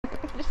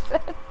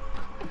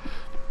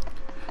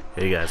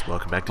Hey guys,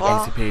 welcome back to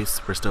Pacey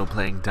Pace. We're still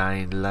playing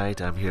Dying Light.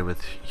 I'm here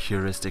with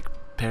Heuristic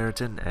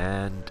Periton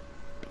and...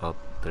 well,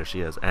 there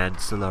she is. And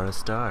Solara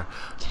Star.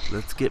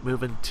 Let's get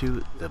moving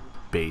to the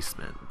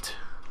basement.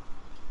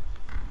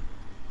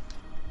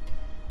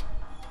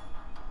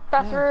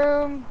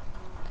 Bathroom.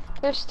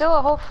 There's still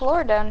a whole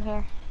floor down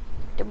here.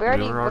 Did we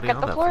already look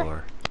at the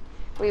floor?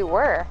 We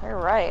were. You're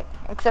right.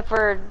 Except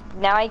for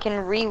now I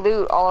can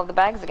re-loot all of the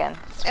bags again.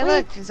 Sweet. Hey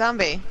look,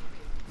 zombie.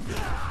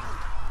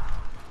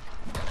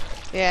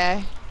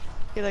 Yeah,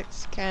 he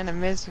looks kind of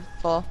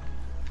miserable.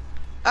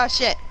 Oh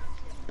shit.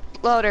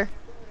 Loader.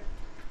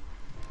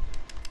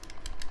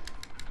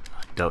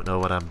 I don't know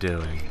what I'm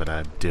doing, but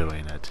I'm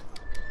doing it.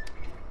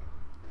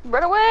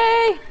 Run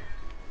away!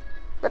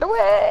 Run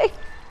away!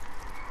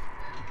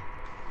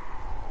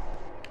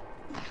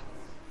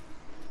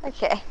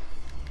 Okay.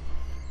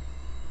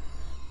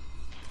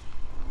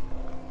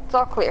 It's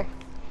all clear.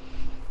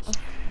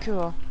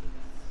 Cool.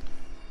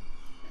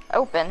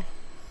 Open.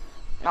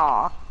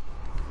 Aw.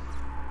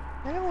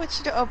 I don't want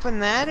you to open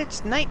that.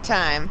 It's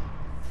nighttime.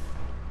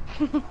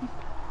 You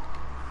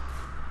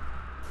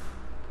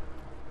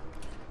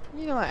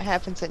know what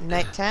happens at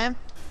nighttime?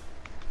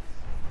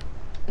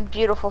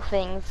 Beautiful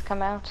things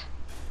come out.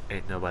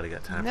 Ain't nobody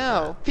got time for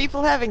No,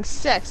 people having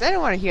sex. I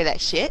don't want to hear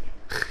that shit.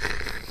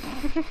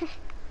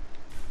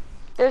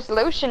 There's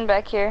lotion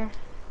back here.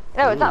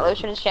 No, it's not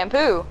lotion, it's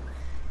shampoo.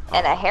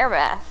 And a hair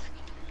mask.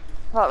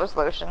 I thought it was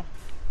lotion.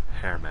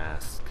 Hair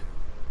mask.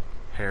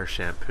 Hair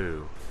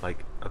shampoo. Like,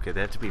 okay,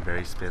 they have to be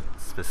very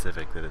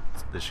specific that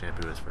the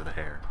shampoo is for the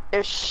hair.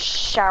 There's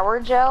shower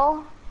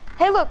gel.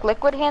 Hey look,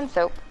 liquid hand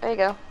soap. There you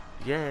go.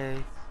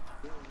 Yay.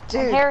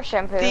 Dude, and hair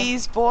shampoo.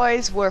 These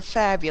boys were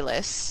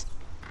fabulous.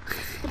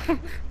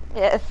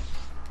 Yes.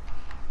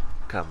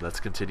 Come, let's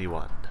continue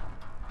on.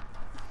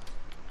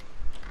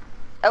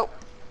 Oh.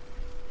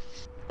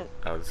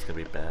 Oh, this is gonna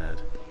be bad.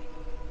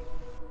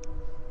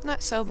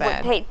 Not so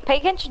bad. Wait, hey, pay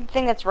attention to the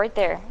thing that's right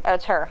there. Oh,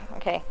 it's her.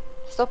 Okay.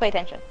 Still pay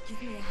attention.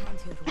 Give me a hand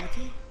here, would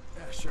you?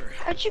 Yeah, sure.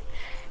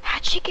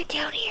 How'd she get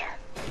down here?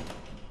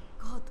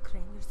 God,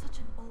 Crane, you're such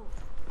an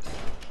oaf.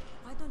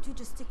 Why don't you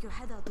just stick your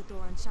head out the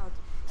door and shout,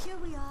 "Here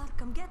we are,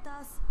 come get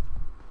us."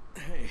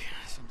 Hey,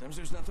 sometimes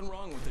there's nothing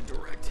wrong with a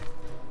direct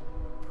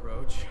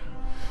approach.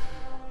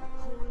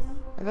 Holy.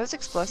 Are those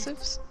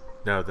explosives?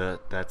 No,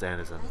 that's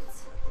Anison.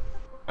 That's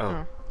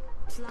Oh,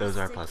 those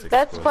are plastic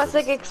That's explosives.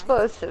 plastic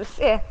explosives.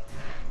 Yeah.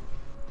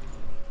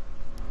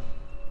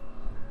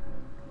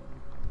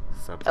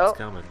 Something's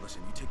coming.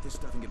 Listen, you take this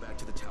stuff and get back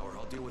to the tower.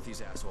 I'll deal with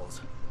these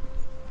assholes.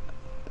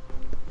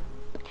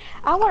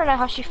 I want to know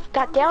how she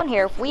got down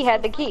here if we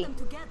had the key. them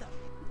together.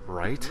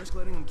 Right? Risk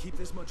letting them keep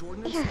this much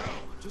ordnance? No,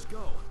 just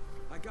go.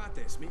 I got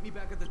this. Meet me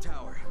back at the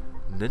tower.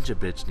 Ninja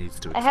bitch needs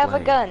to explain. I have a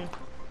gun.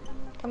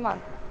 Come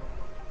on.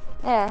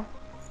 Yeah.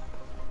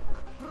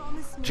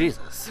 Promise me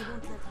Jesus. you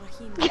won't let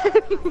Rahim Yeah,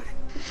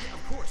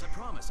 of course. I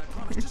promise.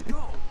 Just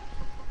go.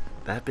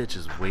 That bitch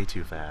is way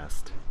too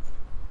fast.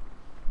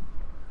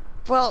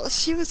 Well,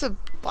 she was a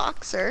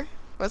boxer,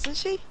 wasn't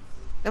she?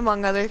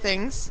 Among other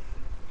things.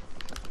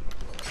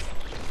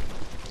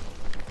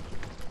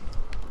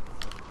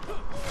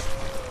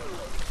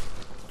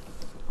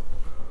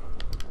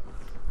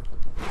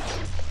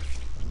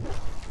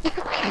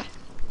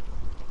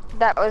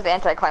 That was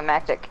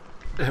anticlimactic.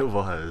 It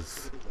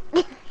was.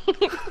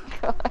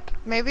 God.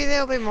 Maybe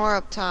there'll be more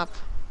up top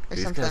or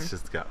These something. guys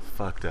just got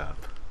fucked up.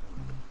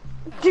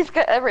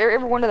 Every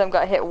one of them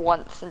got hit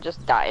once and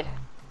just died.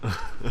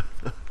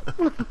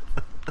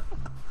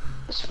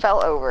 Just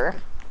fell over.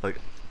 Like,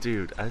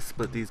 dude, I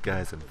split these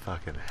guys in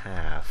fucking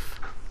half.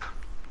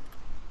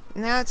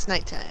 Now it's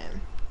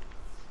nighttime.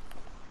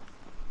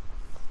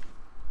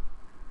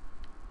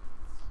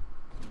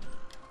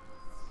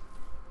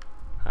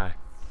 Hi.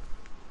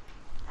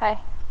 Hi.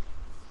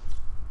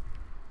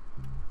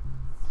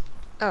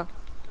 Oh,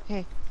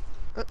 hey.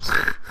 Oops.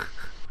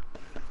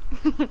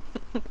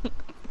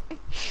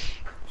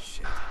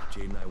 Shit.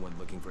 Jade and I went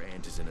looking for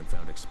Antizin and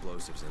found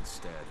explosives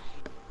instead.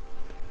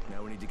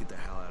 Now we need to get the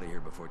hell out of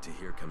here before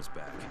Tahir comes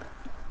back.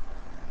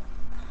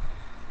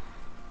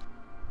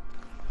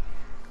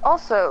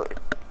 Also,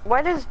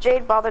 why does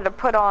Jade bother to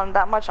put on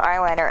that much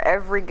eyeliner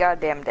every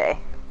goddamn day?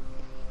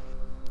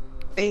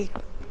 They,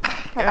 An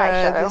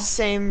eyeshadow. the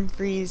same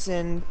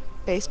reason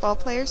baseball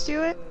players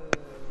do it?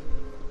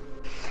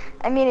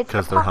 I mean, it's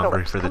Because they're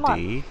hungry apocalypse, for the come on.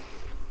 D?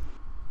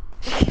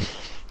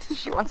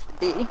 She wants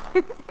the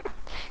D.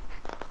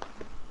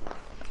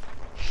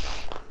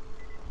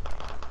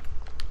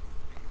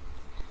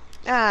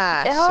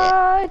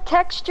 Ah,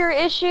 Texture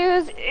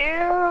issues.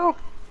 Ew.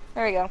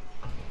 There we go.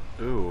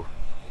 Ooh.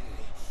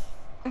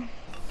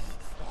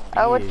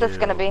 Oh, what's this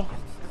gonna Ew. be?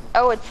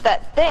 Oh, it's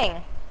that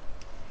thing.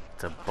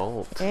 It's a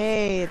bolt. shit.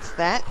 Hey, it's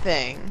that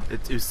thing.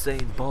 It's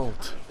Usain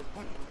Bolt.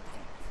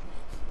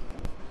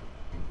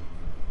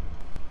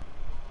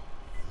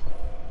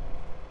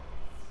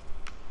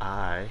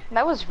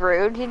 That was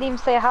rude. He didn't even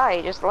say hi.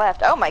 He just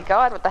left. Oh my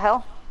god, what the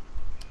hell?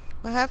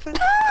 What happened?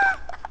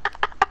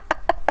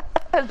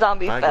 A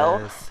zombie Bye, fell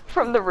guys.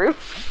 from the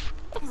roof.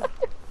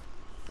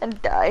 And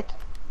died.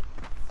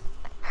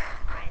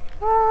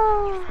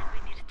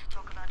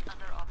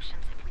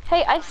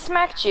 Hey, I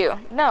smacked you.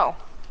 No.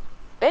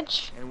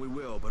 Bitch. And we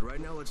will, but right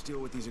now let's deal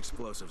with these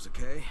explosives,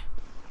 okay?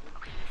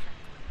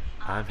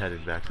 I'm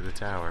heading back to the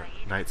tower.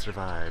 Knight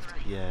survived.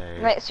 Yay.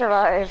 Knight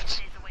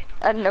survived.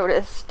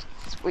 Unnoticed.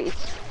 Sweet.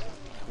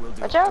 We'll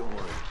do. Watch out. Don't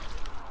worry.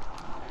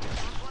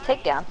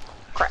 Takedown.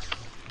 Crack.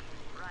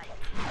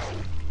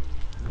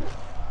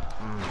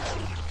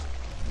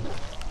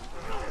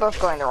 Both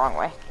going the wrong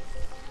way.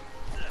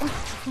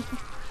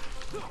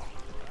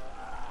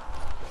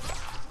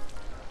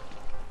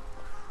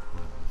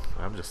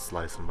 I'm just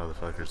slicing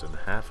motherfuckers in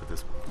half with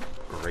this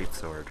great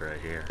sword right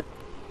here.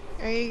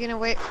 Are you gonna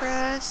wait for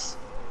us?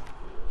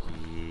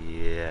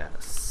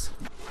 Yes.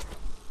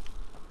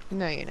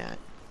 No, you're not.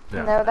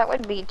 No, that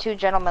would be too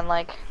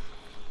gentlemanlike.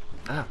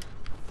 Ah,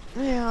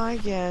 Yeah, I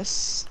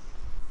guess.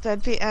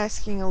 That'd be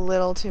asking a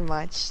little too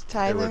much. it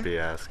Tyler, would be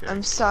asking.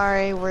 I'm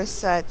sorry we're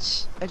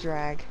such a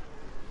drag.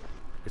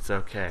 It's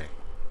okay.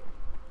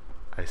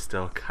 I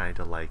still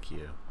kinda like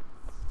you.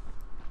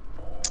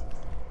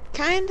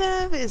 Kind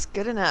of is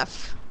good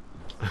enough.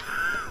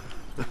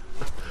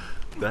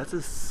 That's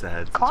a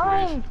sad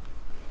Climb!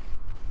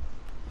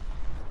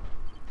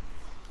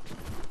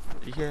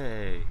 situation.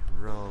 Yay,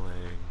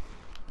 rolling.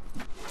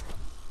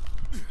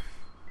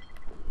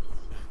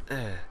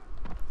 Eh.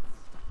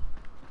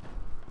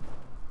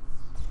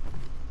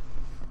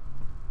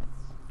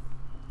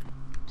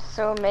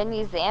 So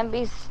many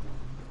zombies.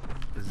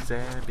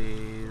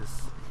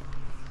 Zombies.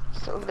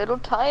 So little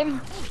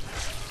time.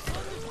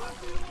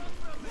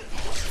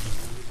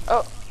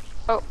 Oh.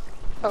 Oh.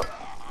 Oh.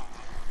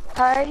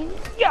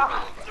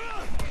 Hi-ya!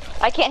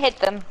 I can't hit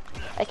them.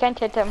 I can't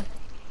hit them.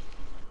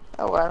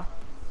 Oh well.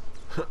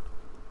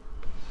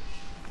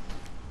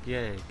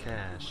 Yay,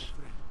 cash.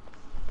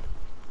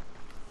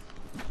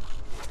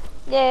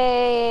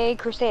 Yay,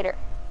 Crusader.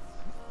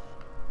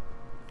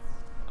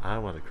 I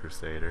want a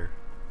Crusader.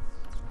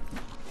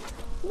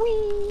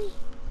 Whee!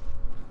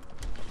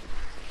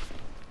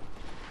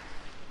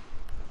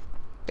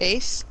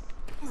 Base.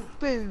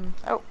 Boom.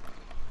 Oh.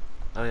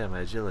 Oh yeah, my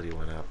agility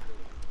went up.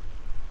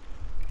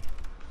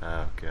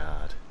 Oh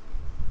god.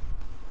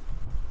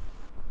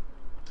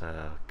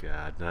 Oh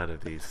god, none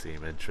of these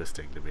seem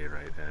interesting to me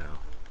right now.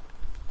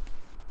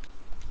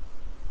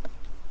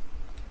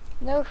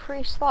 No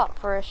free slot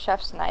for a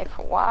chef's knife.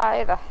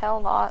 Why the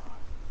hell not?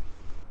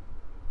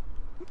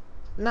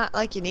 Not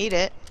like you need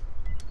it.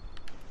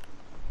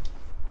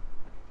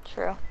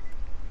 True.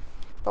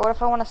 But what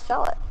if I want to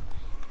sell it?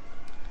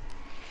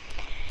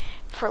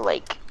 For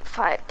like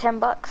 $5 or 10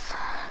 bucks.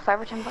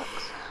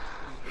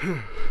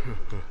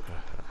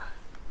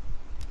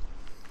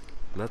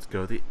 Let's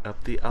go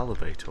up the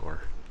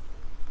elevator.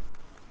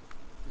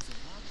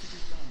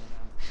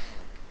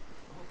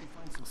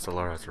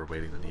 Solaris, we're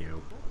waiting on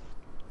you.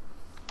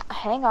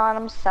 Hang on,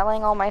 I'm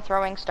selling all my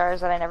throwing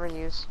stars that I never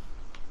use.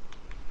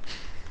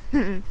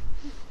 They're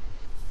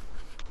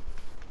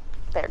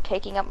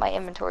taking up my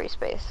inventory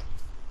space.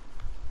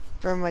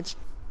 For much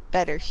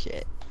better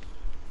shit.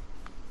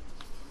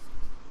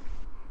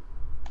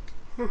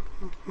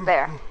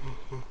 There.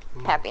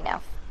 Happy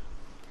now.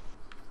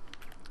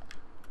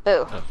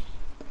 Boo. Oh,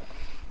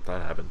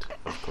 that happened. That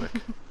was quick.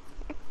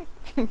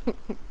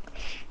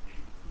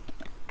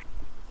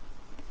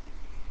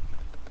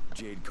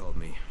 Jade called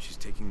me. She's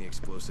taking the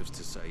explosives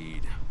to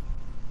Saeed.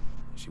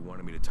 She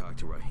wanted me to talk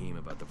to Rahim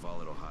about the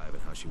volatile hive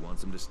and how she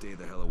wants him to stay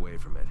the hell away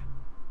from it.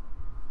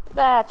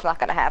 That's not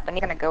gonna happen.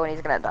 He's gonna go and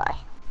he's gonna die.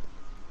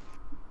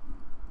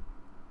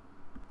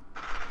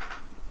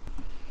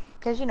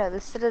 Because, you know,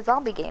 this is a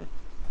zombie game.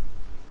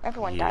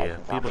 Everyone dies Yeah,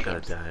 in zombie people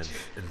gotta games.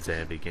 die in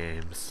zombie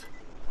games.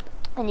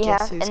 And you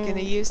Guess have, who's and gonna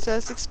use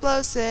those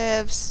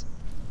explosives?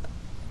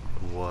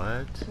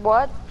 What?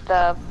 what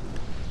the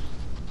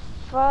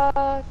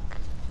fuck?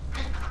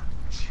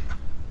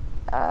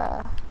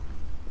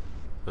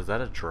 Was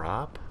that a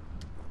drop?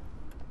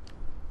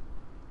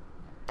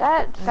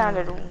 That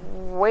sounded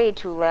way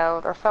too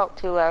loud, or felt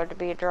too loud to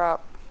be a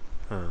drop.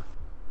 Huh.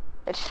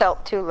 It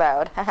felt too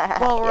loud.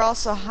 Well, we're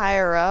also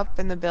higher up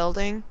in the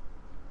building.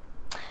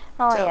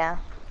 Oh so- yeah.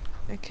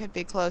 It could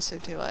be closer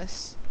to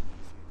us.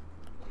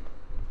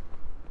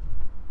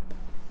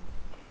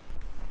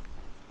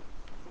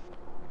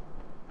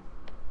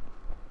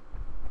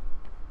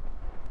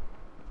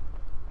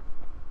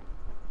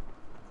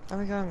 Are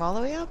we going all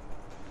the way up?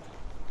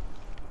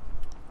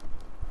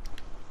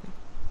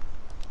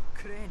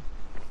 Crane,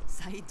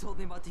 Saeed told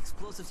me about the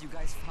explosives you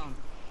guys found.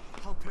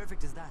 How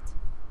perfect is that?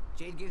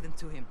 Jade gave them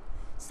to him.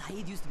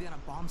 Saeed used to be on a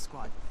bomb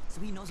squad,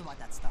 so he knows about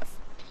that stuff.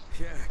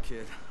 Yeah,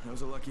 kid. That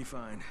was a lucky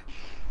find.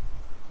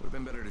 Would've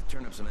been better to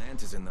turn up some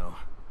antizin, though.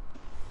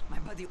 My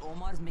buddy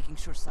Omar is making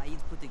sure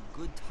Saeed's putting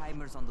good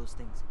timers on those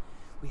things.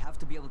 We have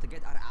to be able to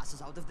get our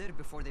asses out of there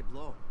before they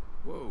blow.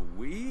 Whoa,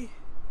 we?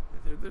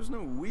 There's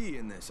no we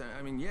in this.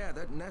 I mean, yeah,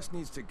 that nest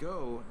needs to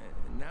go,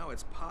 and now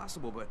it's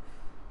possible, but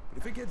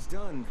if it gets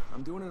done,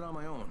 I'm doing it on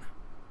my own.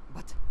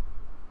 But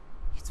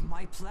it's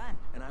my plan.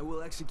 And I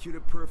will execute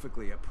it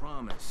perfectly, I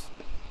promise.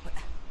 But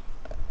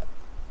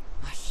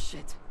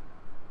Shit.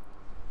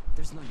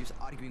 There's no use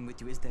arguing with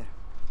you, is there?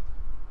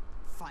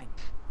 Fine.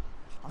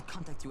 I'll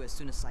contact you as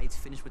soon as Saeed's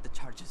finished with the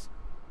charges.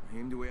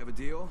 Raheem, do we have a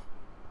deal?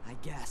 I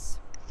guess.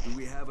 Do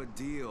we have a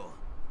deal?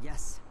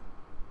 Yes.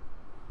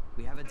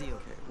 We have a deal.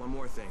 Okay, one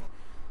more thing.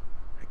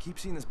 I keep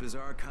seeing this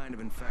bizarre kind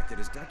of infected.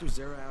 Is Dr.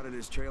 Zara out at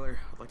his trailer?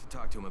 I'd like to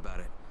talk to him about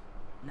it.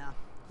 Nah,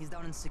 he's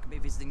down in sick bay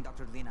visiting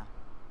Dr. Lena.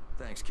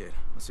 Thanks, kid.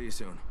 I'll see you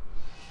soon.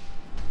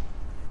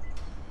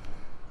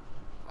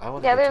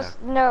 Yeah, there's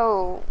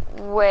no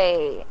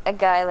way a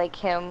guy like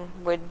him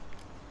would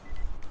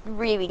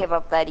really give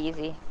up that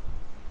easy.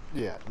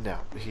 Yeah, no,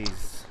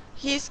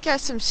 He's got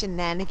some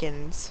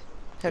shenanigans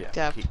hooked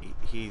up.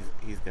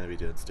 He's gonna be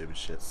doing stupid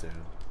shit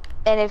soon.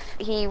 And if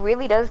he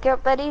really does give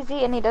up that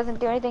easy and he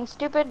doesn't do anything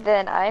stupid,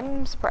 then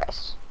I'm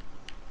surprised.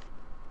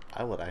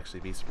 I would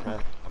actually be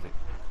surprised. I mean,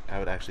 I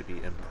would actually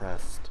be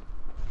impressed.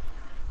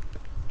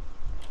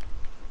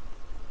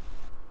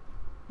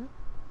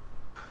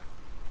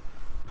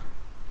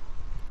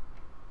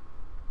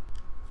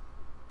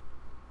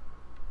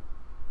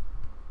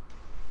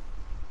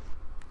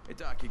 Hey,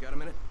 Doc, you got a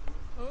minute?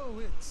 Oh,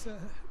 it's,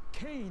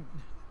 Kane.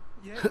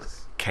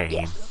 Yes. Kane.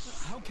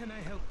 Yes. How can I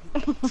help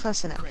you?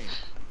 Close enough. Crane.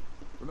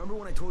 Remember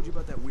when I told you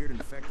about that weird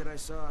infected I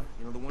saw?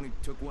 You know, the one who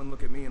took one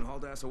look at me and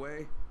hauled ass away?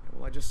 Yeah,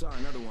 well, I just saw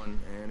another one,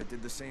 and it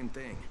did the same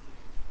thing.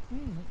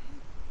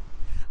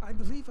 I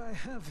believe I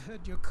have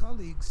heard your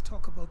colleagues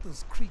talk about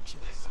those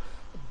creatures.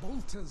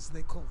 Bolters,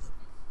 they call them.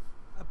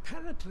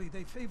 Apparently,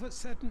 they favor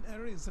certain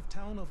areas of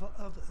town over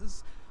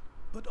others,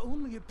 but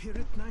only appear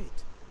at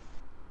night.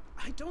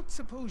 I don't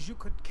suppose you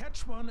could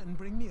catch one and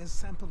bring me a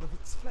sample of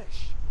its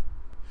flesh.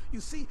 You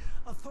see,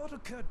 a thought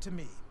occurred to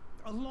me.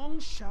 A long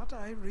shot,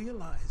 I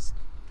realize.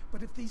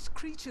 But if these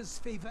creatures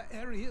favor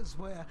areas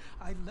where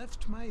I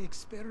left my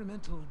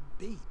experimental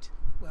bait,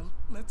 well,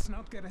 let's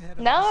not get ahead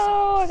of ourselves.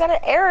 No, I got an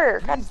error.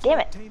 God Please damn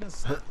it. obtain a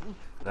sample,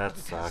 That but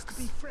it has to sucks.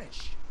 be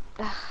fresh.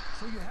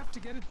 So you have to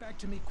get it back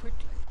to me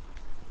quickly.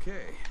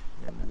 Okay,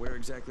 and where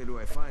exactly do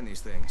I find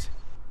these things?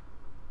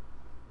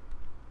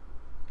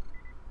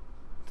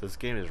 This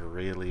game is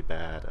really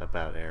bad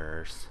about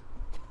errors.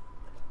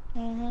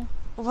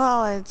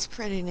 Well, it's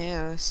pretty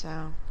new,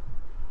 so.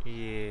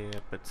 Yeah,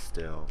 but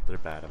still, they're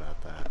bad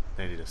about that.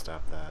 They need to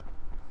stop that.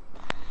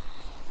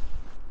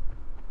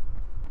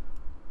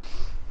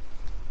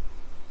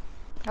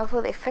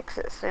 Hopefully they fix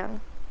it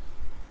soon.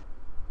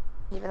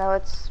 Even though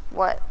it's,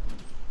 what?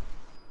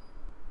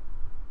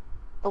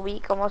 A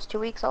week, almost 2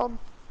 weeks old?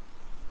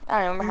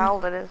 I don't remember how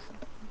old it is.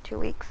 2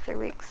 weeks, 3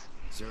 weeks.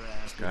 Zara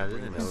asked me I to didn't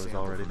bring know the it was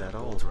sample already from that the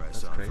old. bolter I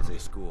That's saw in front of crazy.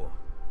 the school.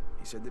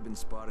 He said they've been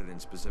spotted in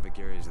specific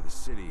areas of the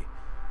city,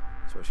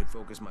 so I should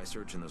focus my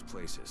search in those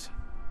places.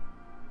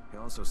 He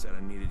also said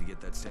I needed to get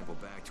that sample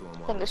back to him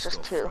while think it was it's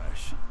just still 2.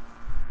 fresh.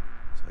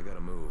 So I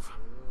gotta move.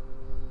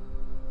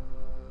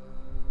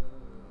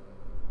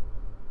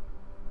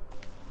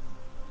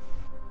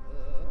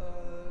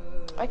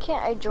 Why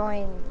can't I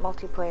join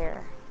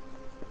multiplayer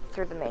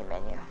through the main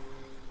menu?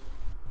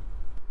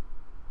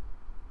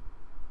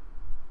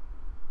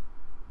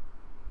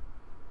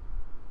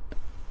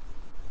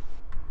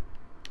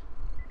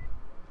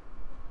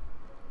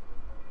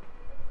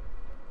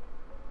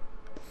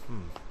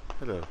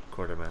 Hello,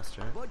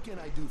 Quartermaster. What can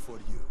I do for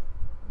you?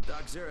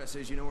 Doc Zara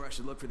says you know where I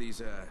should look for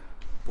these,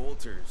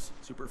 bolters.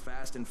 Super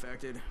fast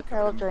infected.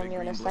 I will covered join big you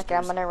in a green second.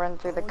 I'm blisters. gonna run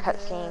through the Oh,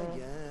 cutscene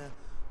yeah.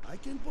 I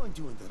can point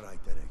you in the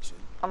right direction.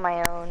 on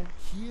my own,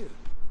 Here,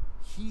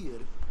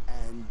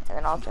 and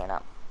then I'll here. join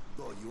up.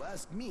 Though you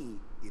ask me,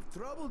 if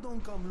trouble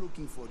don't come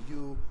looking for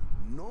you,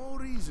 no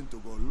reason to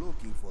go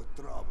looking for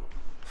trouble.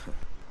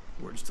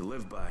 Words to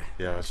live by.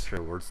 Yeah, that's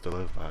true. Words to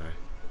live by.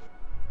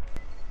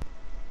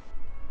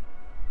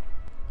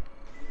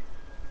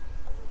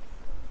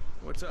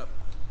 What's up?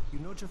 You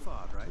know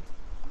Jafar, right?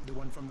 The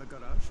one from the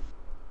garage?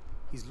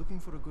 He's looking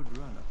for a good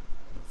runner.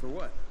 For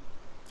what?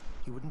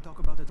 He wouldn't talk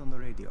about it on the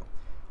radio.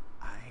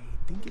 I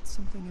think it's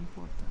something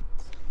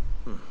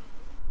important.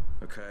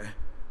 Okay.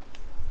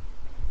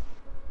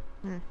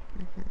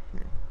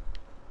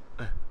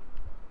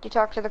 You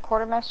talk to the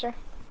quartermaster?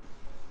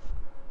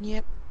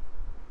 Yep.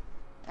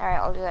 Alright,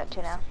 I'll do that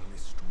too now.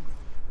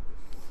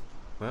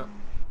 Well,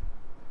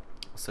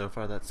 so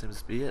far that seems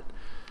to be it.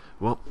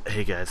 Well,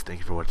 hey guys, thank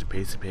you for watching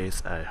Pacey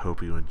Pace. I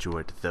hope you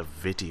enjoyed the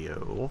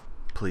video.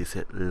 Please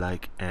hit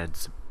like and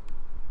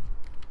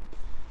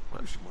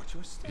what?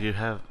 You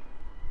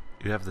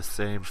have the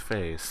same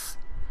face.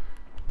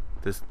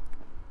 This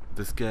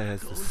guy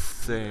has the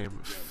same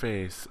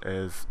face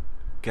as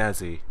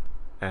Ghazi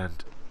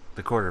and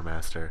the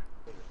Quartermaster.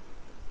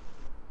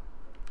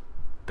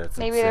 That's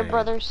Maybe insane. they're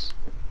brothers.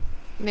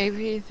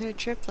 Maybe they're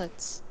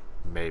triplets.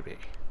 Maybe.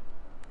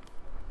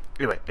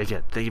 Anyway,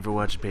 again, thank you for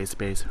watching Pacey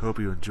Pace. Hope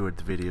you enjoyed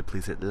the video.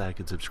 Please hit like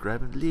and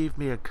subscribe and leave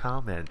me a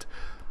comment.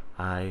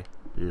 I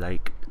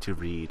like to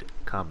read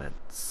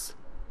comments.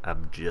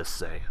 I'm just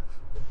saying.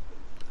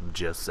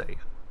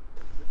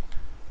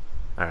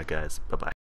 Alright guys, bye-bye.